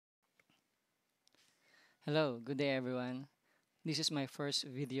Hello, good day everyone. This is my first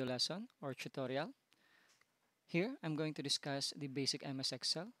video lesson or tutorial. Here, I'm going to discuss the basic MS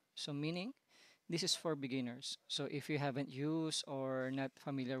Excel. So meaning, this is for beginners. So if you haven't used or not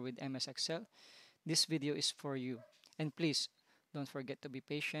familiar with MS Excel, this video is for you. And please, don't forget to be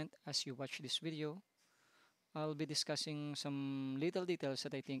patient as you watch this video. I'll be discussing some little details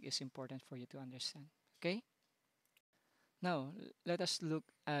that I think is important for you to understand. Okay? Now, let us look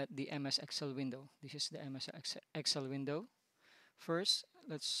at the MS Excel window. This is the MS Excel window. First,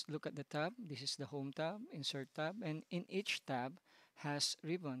 let's look at the tab. This is the Home tab, Insert tab, and in each tab has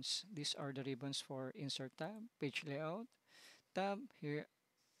ribbons. These are the ribbons for Insert tab, Page Layout tab. Here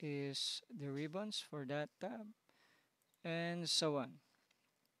is the ribbons for that tab, and so on.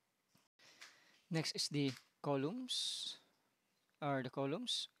 Next is the columns, are the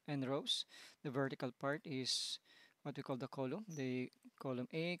columns and rows. The vertical part is what we call the column. The column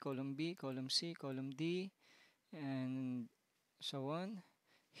A, column B, column C, column D, and so on.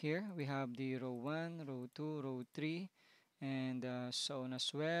 Here we have the row 1, row 2, row 3, and so on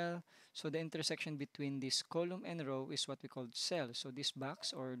as well. So the intersection between this column and row is what we call cell. So this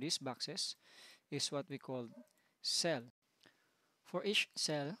box or these boxes is what we call cell. For each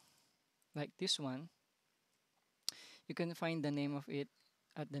cell, like this one, you can find the name of it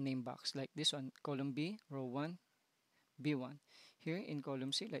at the name box. Like this one, column B, row 1, B1. Here in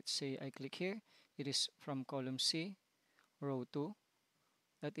column C, let's say I click here, it is from column C, row 2,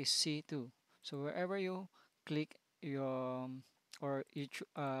 that is C2. So wherever you click your or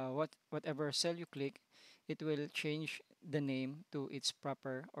whatever cell you click, it will change the name to its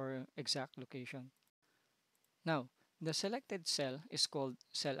proper or exact location. Now, the selected cell is called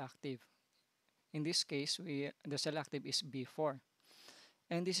cell active. In this case, the cell active is B4.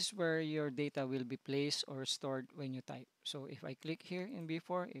 And this is where your data will be placed or stored when you type. So if I click here in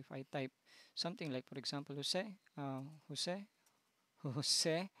B4, if I type something like, for example, Jose,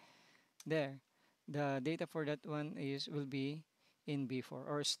 Jose, there, the data for that one will be in B4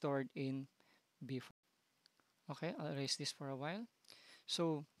 or stored in B4. Okay, I'll erase this for a while.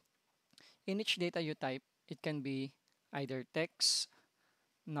 So in each data you type, it can be either text,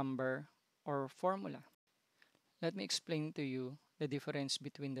 number, or formula. Let me explain to you the difference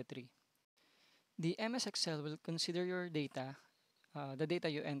between the three. The MS Excel will consider your data, the data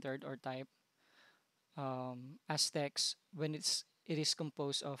you entered or type, as text when it is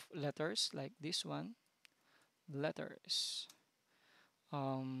composed of letters like this one, letters.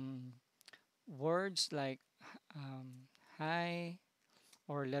 Um, Words like hi,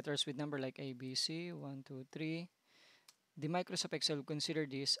 or letters with number like A, B, C, 1, 2, 3. The Microsoft Excel will consider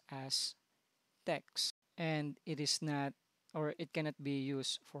this as text, and it is not, or it cannot be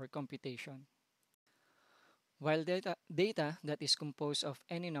used for computation. While data that is composed of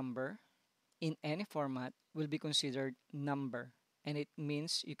any number in any format will be considered number, and it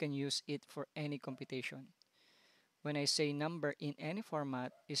means you can use it for any computation. When I say number in any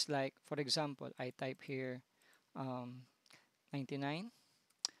format, is like, for example, I type here um, 99,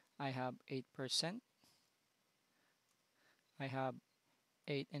 I have 8%, I have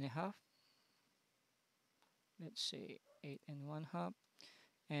 8.5, let's say 8.5,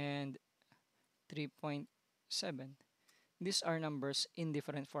 and 3.7. These are numbers in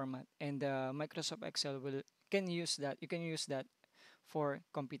different format, and Microsoft Excel will can use that. You can use that for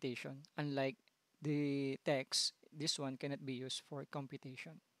computation. Unlike the text, this one cannot be used for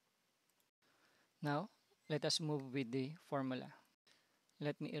computation. Now, let us move with the formula.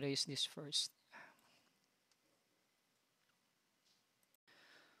 Let me erase this first.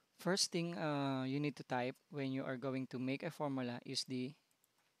 First thing you need to type when you are going to make a formula is the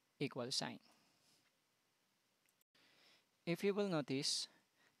equal sign. If you will notice,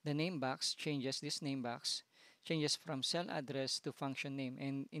 the name box changes, this name box changes from cell address to function name.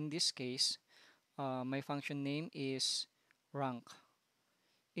 And in this case, my function name is rank.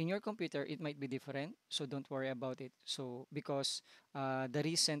 In your computer, it might be different, so don't worry about it. So because the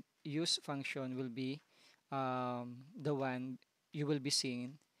recent use function will be the one you will be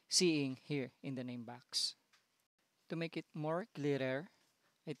seeing here in the name box. To make it more clearer,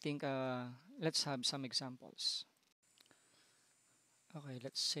 I think let's have some examples. Okay,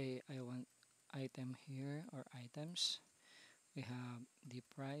 let's say I want item here or items. We have the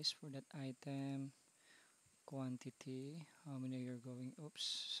price for that item, quantity, how many you're going,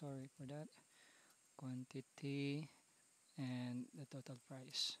 oops, sorry for that, quantity, and the total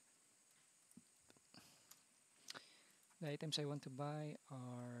price. The items I want to buy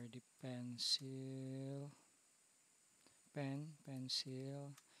are the pencil,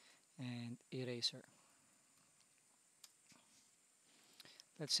 and eraser.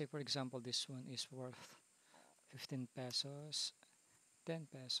 Let's say, for example, this one is worth 15 pesos, 10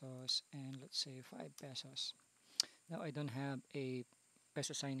 pesos, and let's say 5 pesos. Now I don't have a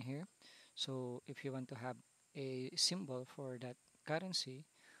peso sign here. So if you want to have a symbol for that currency,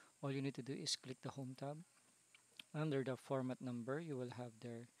 all you need to do is click the home tab. Under the format number, you will have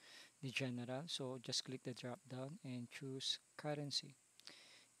there the general. So just click the drop down and choose currency.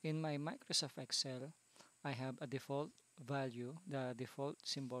 In my Microsoft Excel, I have a default value. The default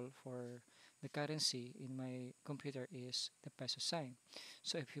symbol for the currency in my computer is the peso sign.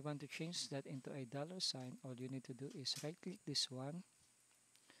 So if you want to change that into a dollar sign, all you need to do is right click this one,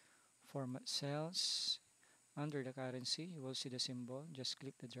 format cells. Under the currency, you will see the symbol. Just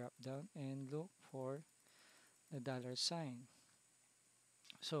click the drop down and look for the dollar sign.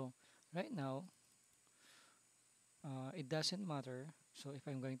 So right now, it doesn't matter. So if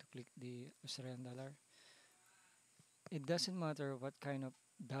I'm going to click the Australian dollar, it doesn't matter what kind of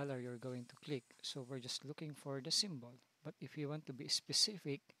dollar you're going to click. So we're just looking for the symbol. But if you want to be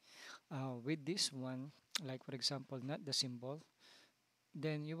specific with this one, like for example, not the symbol,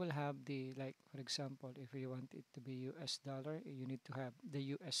 then you will have the, like for example, if you want it to be US dollar, you need to have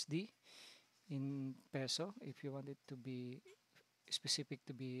the USD in peso. If you want it to be specific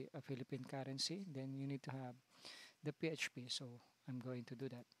to be a Philippine currency, then you need to have the PHP. So I'm going to do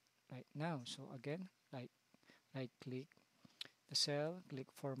that right now. So again, like right click the cell, click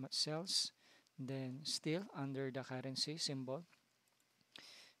format cells, then still under the currency symbol.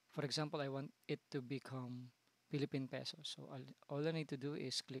 For example, I want it to become Philippine peso. So all I need to do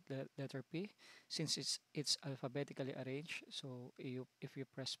is click the letter P since it's alphabetically arranged. So if you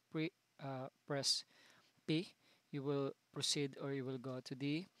press P, you will proceed or you will go to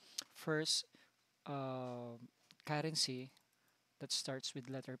the first uh, currency that starts with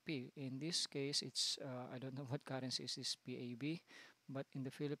letter P. In this case, it's I don't know what currency is this PAB, but in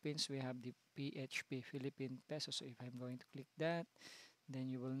the Philippines we have the PHP Philippine peso. So if I'm going to click that, then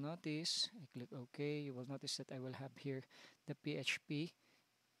you will notice I click OK. You will notice that I will have here the PHP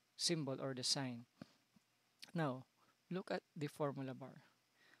symbol or the sign. Now look at the formula bar.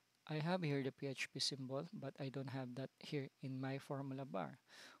 I have here the PHP symbol, but I don't have that here in my formula bar.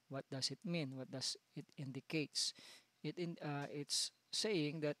 What does it mean? What does it indicates? It's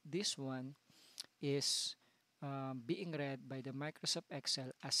saying that this one is being read by the Microsoft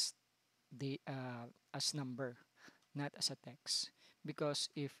Excel as as number, not as a text. Because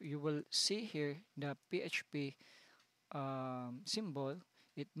if you will see here the PHP symbol,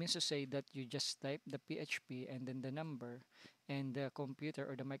 it means to say that you just type the PHP and then the number, and the computer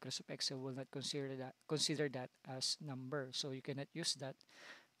or the Microsoft Excel will not consider that as number. So you cannot use that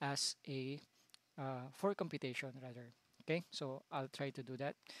as a for computation rather. Okay, so I'll try to do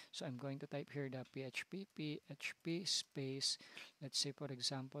that. So I'm going to type here the PHP space. Let's say for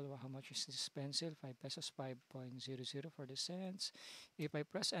example, how much is this pencil? 5 pesos, 5.00 for the cents. If I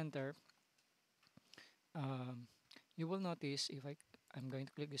press enter, um, you will notice if I'm going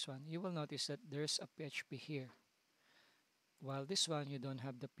to click this one, you will notice that there's a PHP here. While this one, you don't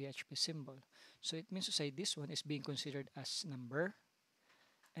have the PHP symbol. So it means to say this one is being considered as number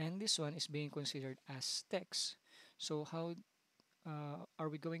and this one is being considered as text. So how are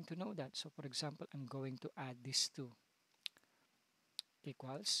we going to know that? So for example, I'm going to add these two.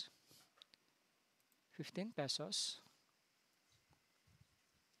 Equals 15 pesos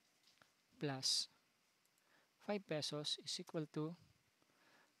plus 5 pesos is equal to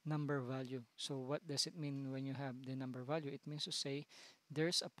number value. So what does it mean when you have the number value? It means to say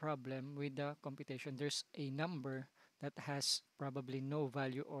there's a problem with the computation. There's a number that has probably no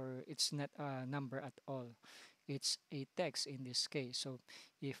value or it's not a number at all. It's a text in this case. So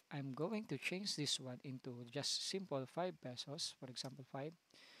if I'm going to change this one into just simple 5 pesos, for example 5,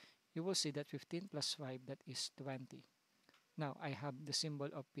 you will see that 15 plus 5, that is 20. Now I have the symbol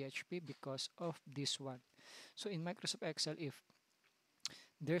of PHP because of this one. So in Microsoft Excel, if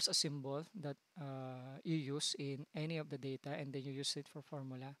there's a symbol that you use in any of the data and then you use it for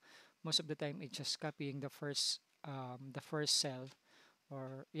formula, most of the time it's just copying the first cell,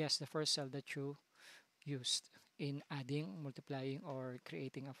 or yes, the first cell that you used in adding, multiplying, or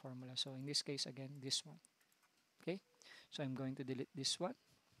creating a formula. So in this case, again, this one. Okay, so I'm going to delete this one.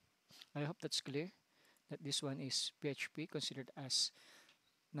 I hope that's clear that this one is PHP considered as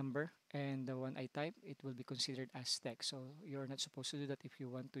number, and the one I type, it will be considered as text. So you're not supposed to do that if you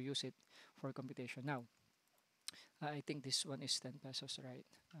want to use it for computation. Now I think this one is 10 pesos, right?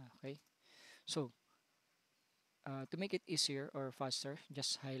 Okay, so to make it easier or faster,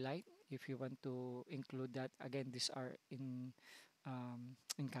 just highlight if you want to include that. Again, these are in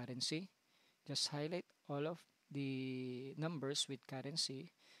currency. Just highlight all of the numbers with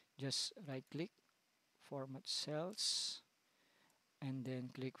currency. Just right click, format cells, and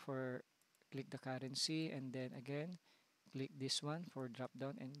then click the currency, and then again click this one for drop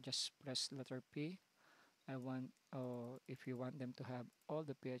down and just press letter P. If you want them to have all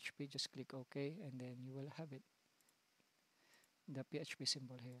the PHP, just click OK, and then you will have it, the PHP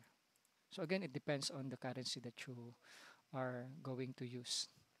symbol here. So again, it depends on the currency that you are going to use.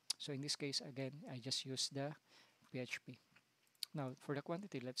 So in this case, again, I just use the PHP. Now for the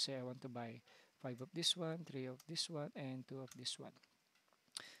quantity, let's say I want to buy 5 of this one, 3 of this one, and 2 of this one.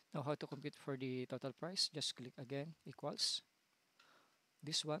 Now how to compute for the total price? Just click again, equals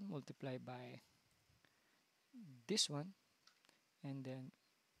this one multiplied by this one, and then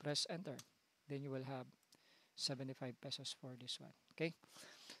press enter. Then you will have 75 pesos for this one. Okay.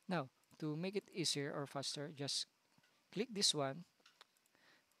 Now to make it easier or faster, just click this one.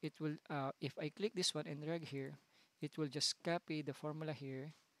 It will if I click this one and drag here, it will just copy the formula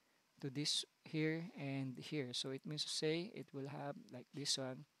here to this here and here. So it means to say it will have like this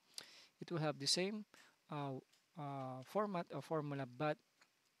one. It will have the same format or formula, but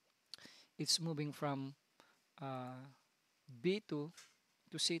it's moving from uh, B2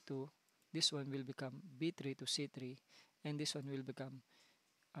 to C2. This one will become B3 to C3, and this one will become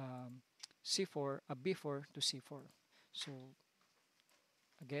C4, B4 to C4. So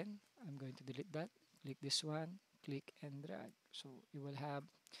again, I'm going to delete that. Click this one, click and drag. So you will have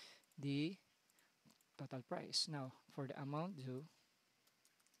the total price. Now for the amount due,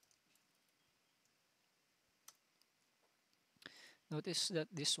 notice that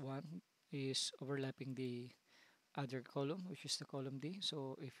this one is overlapping the other column, which is the column D.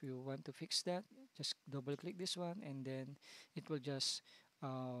 So if you want to fix that, just double click this one, and then it will just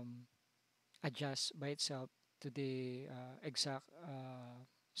adjust by itself to the exact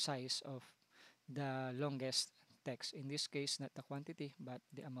size of the longest text. In this case, not the quantity, but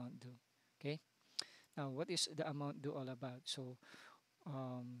the amount due. Okay. Now, what is the amount due all about? So,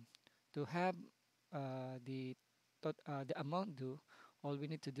 to have the amount due, all we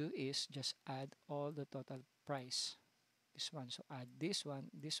need to do is just add all the total price. This one. So add this one,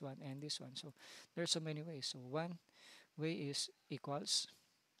 and this one. So there's so many ways. So one way is equals.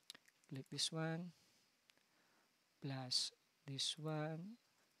 Click this one plus this one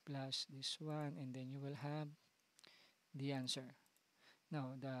plus this one, and then you will have the answer.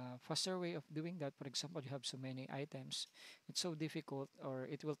 Now, the faster way of doing that, for example, you have so many items, it's so difficult, or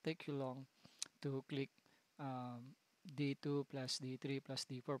it will take you long to click D2 plus D3 plus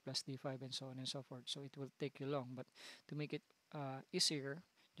D4 plus D5 and so on and so forth. So it will take you long. But to make it easier,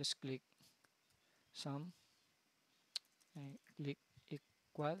 just click sum, click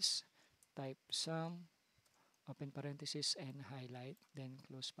equals, type sum, open parenthesis and highlight, then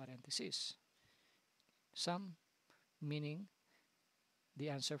close parenthesis. Sum meaning the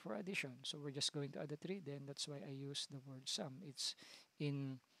answer for addition. So we're just going to add the 3, then that's why I use the word sum. It's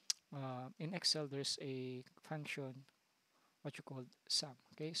in Excel, there's a function what you call sum.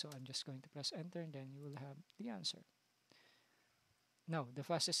 Okay, so I'm just going to press enter, and then you will have the answer. Now the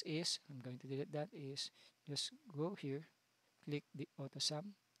fastest is, I'm going to delete that, is just go here, click the auto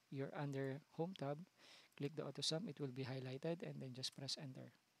sum. You're under home tab, click the auto sum, it will be highlighted, and then just press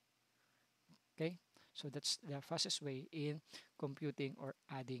enter. Okay, so that's the fastest way in computing or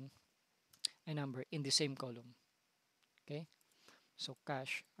adding a number in the same column. Okay. So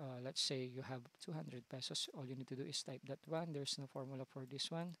cash, let's say you have 200 pesos. All you need to do is type that one. There's no formula for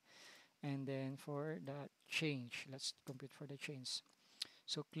this one. And then for the change, let's compute for the change.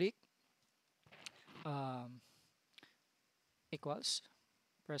 So click equals,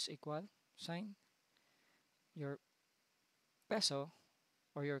 press equal sign. Your peso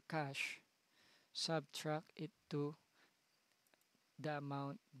or your cash, subtract it to the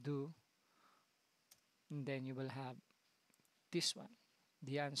amount due, and then you will have this one,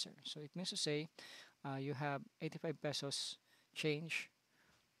 the answer. So it means to say you have 85 pesos change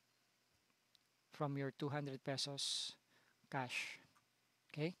from your 200 pesos cash.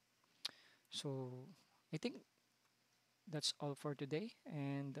 Okay, so I think that's all for today,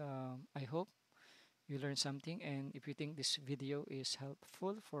 and I hope you learned something. And if you think this video is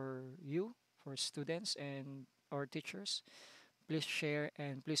helpful for you, for students and our teachers, please share,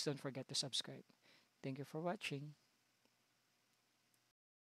 and please don't forget to subscribe. Thank you for watching.